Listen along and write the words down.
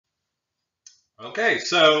Okay,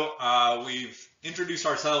 so we've introduced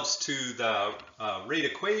ourselves to the rate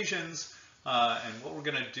equations, and what we're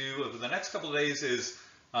going to do over the next couple of days is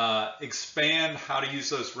expand how to use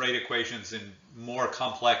those rate equations in more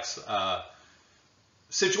complex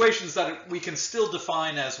situations that we can still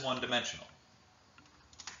define as one-dimensional.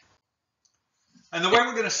 And the way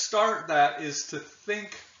we're going to start that is to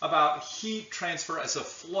think about heat transfer as a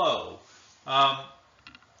flow.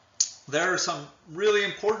 There are some really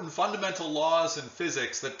important fundamental laws in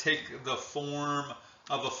physics that take the form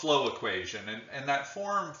of a flow equation, and that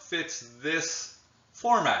form fits this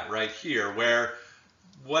format right here, where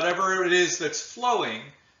whatever it is that's flowing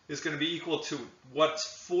is going to be equal to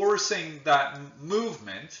what's forcing that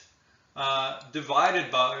movement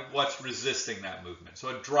divided by what's resisting that movement. So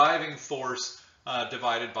a driving force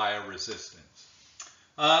divided by a resistance.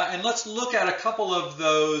 And let's look at a couple of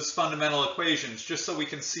those fundamental equations just so we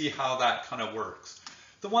can see how that kind of works.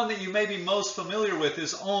 The one that you may be most familiar with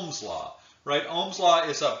is Ohm's law, right? Ohm's law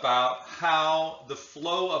is about how the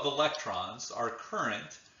flow of electrons, our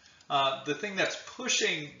current, the thing that's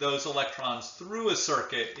pushing those electrons through a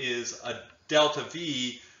circuit is a delta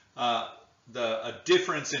V, a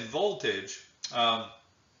difference in voltage,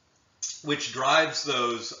 which drives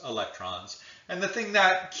those electrons. And the thing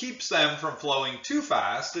that keeps them from flowing too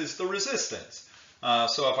fast is the resistance.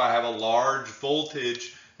 So if I have a large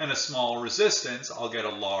voltage and a small resistance, I'll get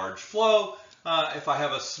a large flow. If I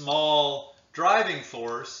have a small driving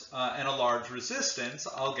force and a large resistance,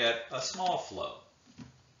 I'll get a small flow.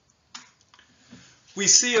 We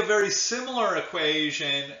see a very similar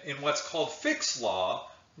equation in what's called Fick's law,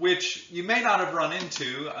 which you may not have run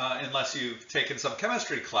into unless you've taken some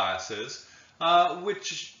chemistry classes,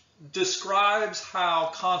 which describes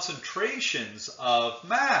how concentrations of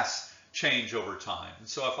mass change over time. And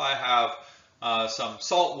so if I have some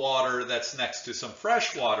salt water that's next to some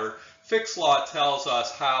fresh water, Fick's law tells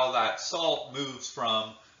us how that salt moves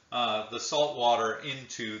from the salt water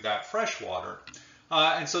into that fresh water.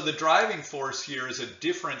 And so the driving force here is a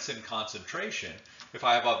difference in concentration. If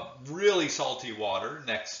I have a really salty water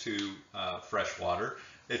next to fresh water,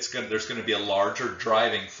 there's going to be a larger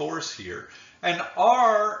driving force here. And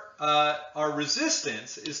our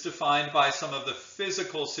resistance is defined by some of the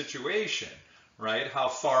physical situation, right? How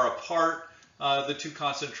far apart the two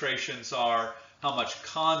concentrations are, how much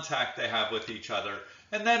contact they have with each other,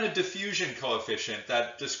 and then a diffusion coefficient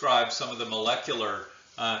that describes some of the molecular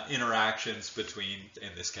interactions between,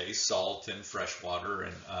 in this case, salt and fresh water,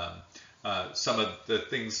 and some of the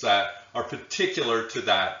things that are particular to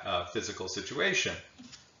that physical situation.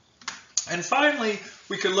 And finally,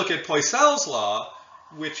 we could look at Poiseuille's law,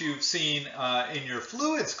 which you've seen in your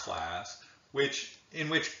fluids class, in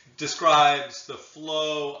which describes the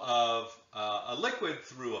flow of a liquid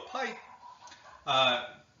through a pipe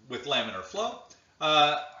with laminar flow.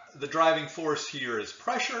 The driving force here is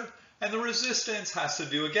pressure, and the resistance has to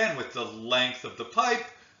do again with the length of the pipe,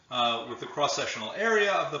 with the cross-sectional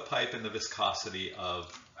area of the pipe, and the viscosity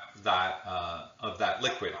of that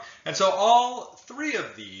liquid. And so all three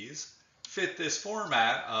of these fit this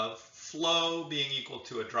format of flow being equal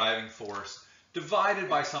to a driving force divided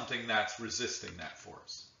by something that's resisting that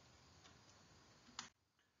force.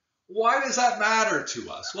 Why does that matter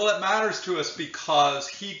to us? Well, it matters to us because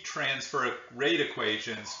heat transfer rate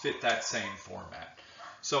equations fit that same format.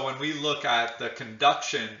 So when we look at the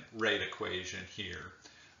conduction rate equation here,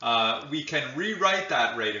 we can rewrite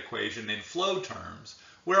that rate equation in flow terms,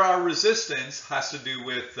 where our resistance has to do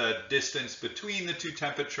with the distance between the two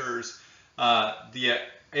temperatures, the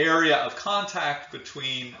area of contact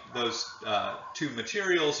between those two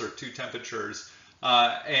materials or two temperatures,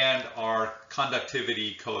 and our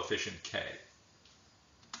conductivity coefficient K.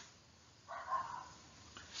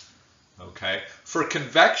 Okay. For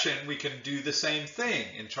convection, we can do the same thing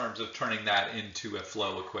in terms of turning that into a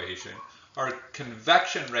flow equation. Our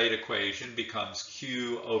convection rate equation becomes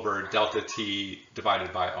Q over delta T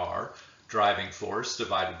divided by R, driving force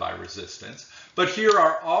divided by resistance. But here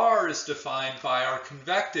our R is defined by our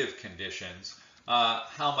convective conditions,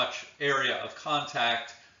 how much area of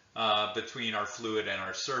contact between our fluid and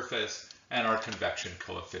our surface, and our convection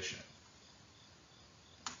coefficient.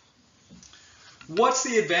 What's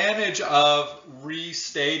the advantage of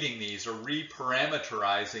restating these or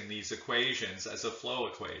reparameterizing these equations as a flow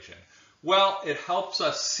equation? Well, it helps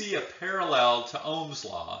us see a parallel to Ohm's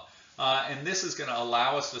law, and this is going to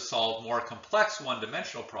allow us to solve more complex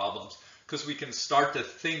one-dimensional problems because we can start to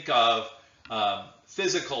think of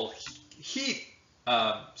physical heat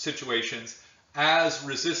situations as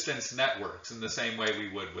resistance networks in the same way we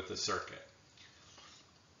would with a circuit.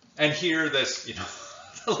 And here this,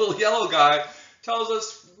 the little yellow guy tells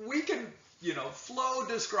us we can flow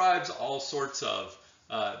describes all sorts of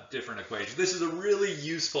different equations. This is a really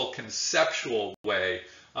useful conceptual way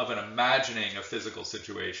of imagining a physical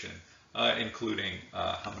situation, including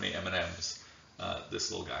how many M&Ms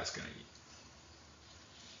this little guy's going to eat.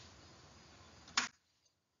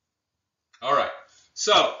 All right,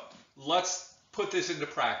 so let's put this into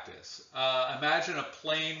practice. Imagine a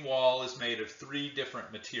plane wall is made of 3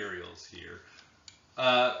 different materials here.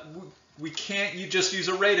 We can't just use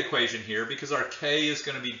a rate equation here because our K is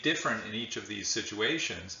going to be different in each of these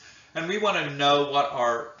situations. And we want to know what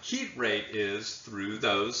our heat rate is through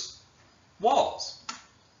those walls.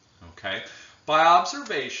 Okay? By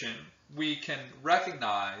observation, we can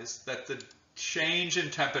recognize that the change in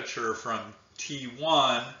temperature from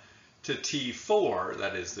T1 to T4,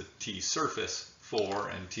 that is the T surface 4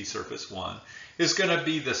 and T surface 1, is going to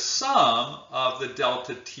be the sum of the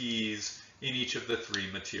delta T's in each of the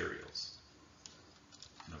 3 materials.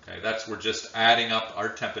 Okay, we're just adding up our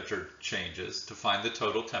temperature changes to find the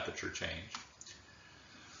total temperature change.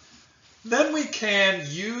 Then we can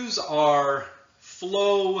use our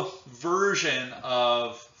flow version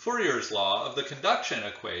of Fourier's law of the conduction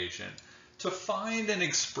equation to find an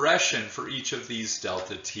expression for each of these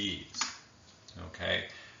delta T's. Okay,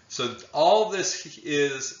 so all this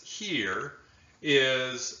is here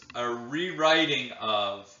is a rewriting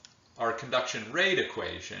of our conduction rate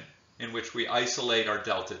equation in which we isolate our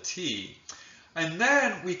delta T. And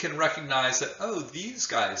then we can recognize that, oh, these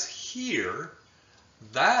guys here,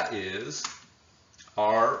 that is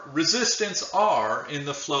our resistance R in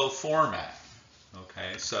the flow format.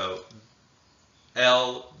 Okay, so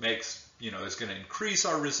L makes, is going to increase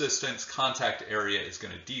our resistance, contact area is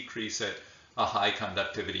going to decrease it, a high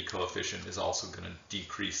conductivity coefficient is also going to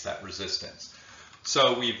decrease that resistance.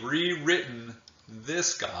 So we've rewritten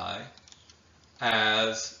this guy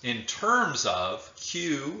as in terms of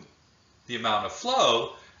Q, the amount of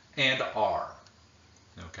flow, and R.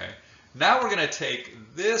 Okay. Now we're going to take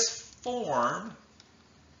this form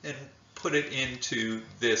and put it into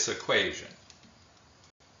this equation.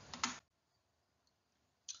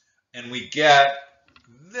 And we get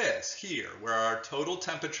this here, where our total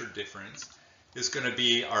temperature difference is going to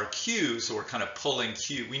be our Q, so we're kind of pulling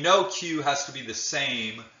Q. We know Q has to be the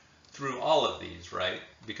same through all of these, right?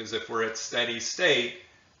 Because if we're at steady state,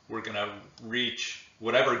 we're going to reach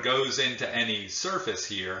whatever goes into any surface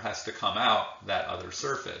here has to come out that other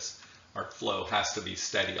surface. Our flow has to be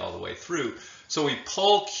steady all the way through. So we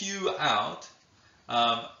pull Q out,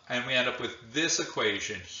 and we end up with this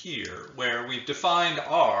equation here, where we've defined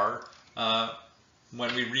R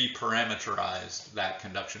when we reparameterized that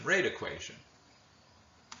conduction rate equation.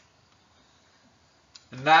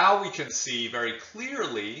 And now we can see very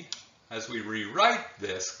clearly, as we rewrite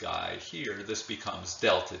this guy here, this becomes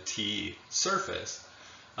delta T surface.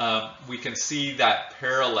 We can see that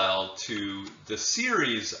parallel to the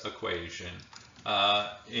series equation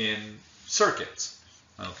in circuits.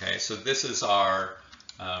 Okay, so this is our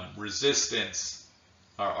resistance.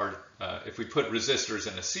 If we put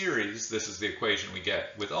resistors in a series, this is the equation we get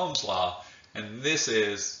with Ohm's law, and this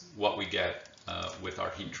is what we get with our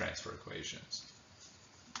heat transfer equations.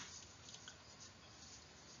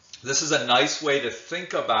 This is a nice way to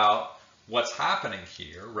think about what's happening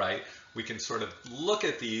here, right? We can sort of look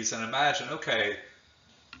at these and imagine, okay,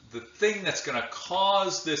 the thing that's going to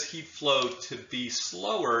cause this heat flow to be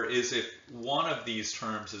slower is if one of these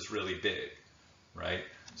terms is really big, right?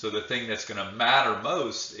 So the thing that's going to matter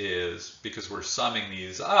most is, because we're summing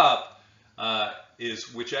these up,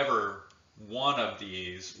 is whichever one of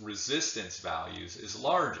these resistance values is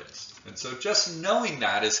largest. And so just knowing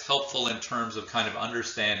that is helpful in terms of kind of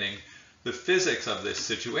understanding the physics of this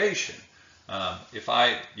situation. If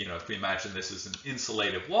we imagine this is an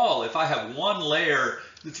insulated wall, if I have one layer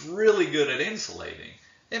that's really good at insulating,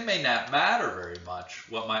 it may not matter very much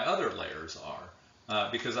what my other layers are,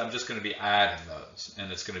 because I'm just going to be adding those,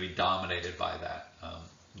 and it's going to be dominated by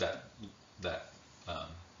that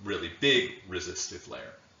really big resistive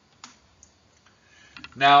layer.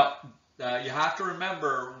 Now, you have to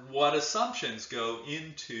remember what assumptions go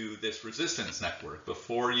into this resistance network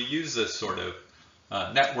before you use this sort of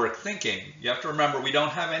network thinking. You have to remember we don't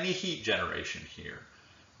have any heat generation here,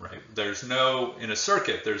 right? There's no, in a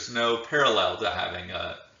circuit, there's no parallel to having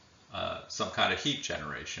some kind of heat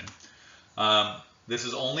generation. This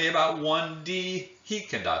is only about 1D heat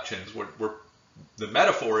conductions. The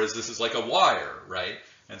metaphor is this is like a wire, right?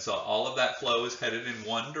 And so all of that flow is headed in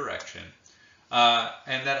one direction.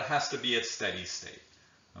 And that it has to be at steady state.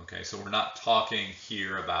 Okay, so we're not talking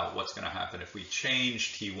here about what's going to happen if we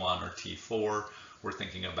change T1 or T4. We're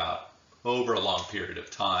thinking about over a long period of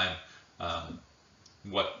time,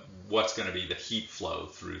 what what's going to be the heat flow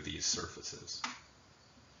through these surfaces.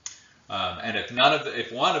 And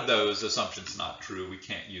if one of those assumptions is not true, we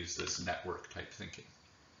can't use this network type thinking.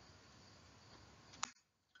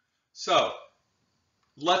 So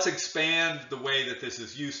let's expand the way that this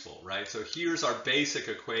is useful, right? So here's our basic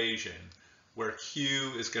equation where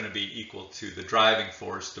Q is going to be equal to the driving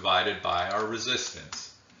force divided by our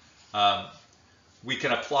resistance. We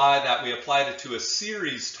can apply that. We applied it to a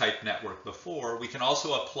series type network before. We can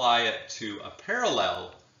also apply it to a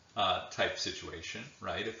parallel type situation,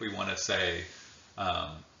 right? If we want to say,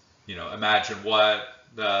 imagine what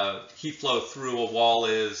the heat flow through a wall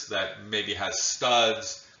is that maybe has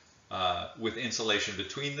studs with insulation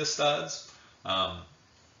between the studs.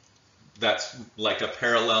 That's like a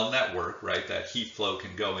parallel network, right? That heat flow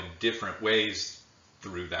can go in different ways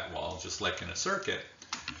through that wall, just like in a circuit.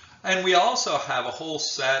 And we also have a whole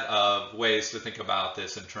set of ways to think about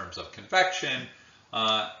this in terms of convection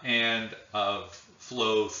and of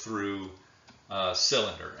flow through a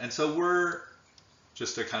cylinder. And so we're,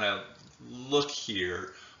 just to kind of look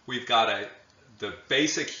here, we've got the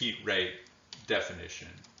basic heat rate definition.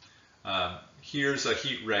 Here's a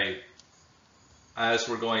heat rate as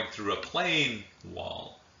we're going through a plane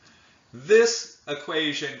wall. This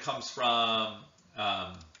equation comes from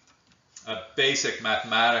a basic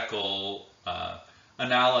mathematical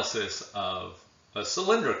analysis of a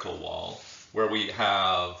cylindrical wall where we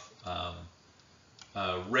have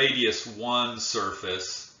a radius 1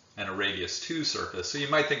 surface and a radius 2 surface. So you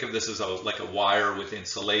might think of this as like a wire with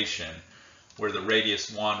insulation, where the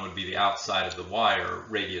radius 1 would be the outside of the wire,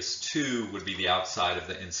 radius 2 would be the outside of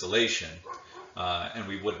the insulation. And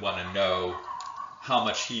we would want to know how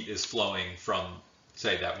much heat is flowing from,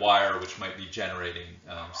 say, that wire, which might be generating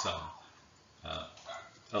some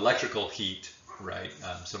electrical heat, right?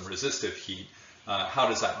 Some resistive heat. How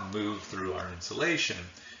does that move through our insulation?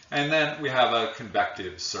 And then we have a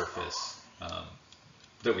convective surface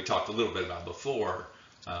that we talked a little bit about before,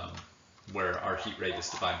 where our heat rate is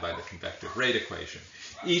defined by the convective rate equation.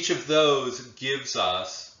 Each of those gives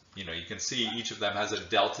us, you can see each of them has a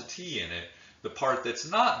delta T in it. The part that's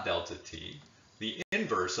not delta T, the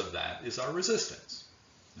inverse of that is our resistance.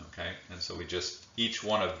 Okay, and so each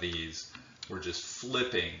one of these, we're just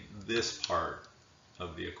flipping this part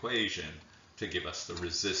of the equation to give us the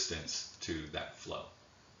resistance to that flow.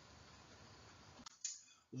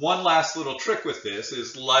 One last little trick with this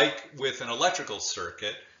is, like with an electrical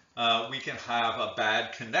circuit, we can have a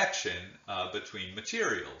bad connection between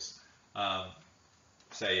materials,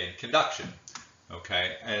 say in conduction.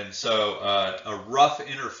 Okay, and so a rough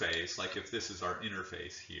interface, like if this is our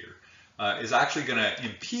interface here, is actually going to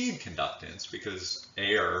impede conductance because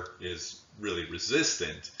air is really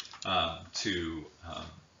resistant to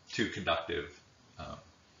conductive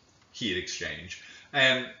heat exchange.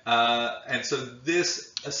 And so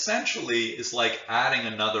this essentially is like adding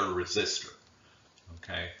another resistor.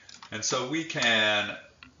 Okay, and so we can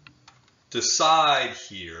decide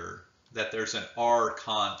here that there's an R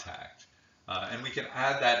contact. And we can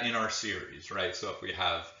add that in our series, right? So if we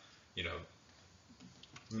have,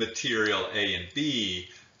 material A and B,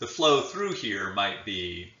 the flow through here might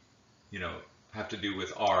be, have to do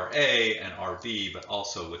with RA and RB, but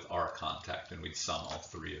also with R contact, and we'd sum all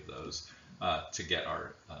three of those to get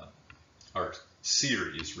our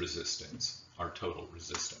series resistance, our total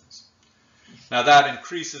resistance. Now that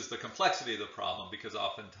increases the complexity of the problem because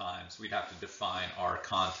oftentimes we'd have to define R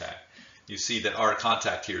contact. You see that R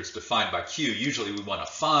contact here is defined by Q. Usually we want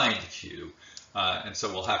to find Q, and so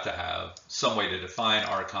we'll have to have some way to define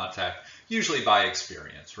R contact, usually by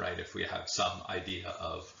experience, right? If we have some idea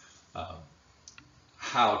of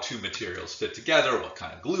how two materials fit together, what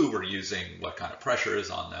kind of glue we're using, what kind of pressure is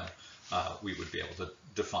on them, we would be able to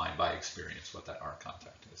define by experience what that R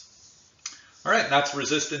contact is. All right, that's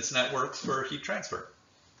resistance networks for heat transfer.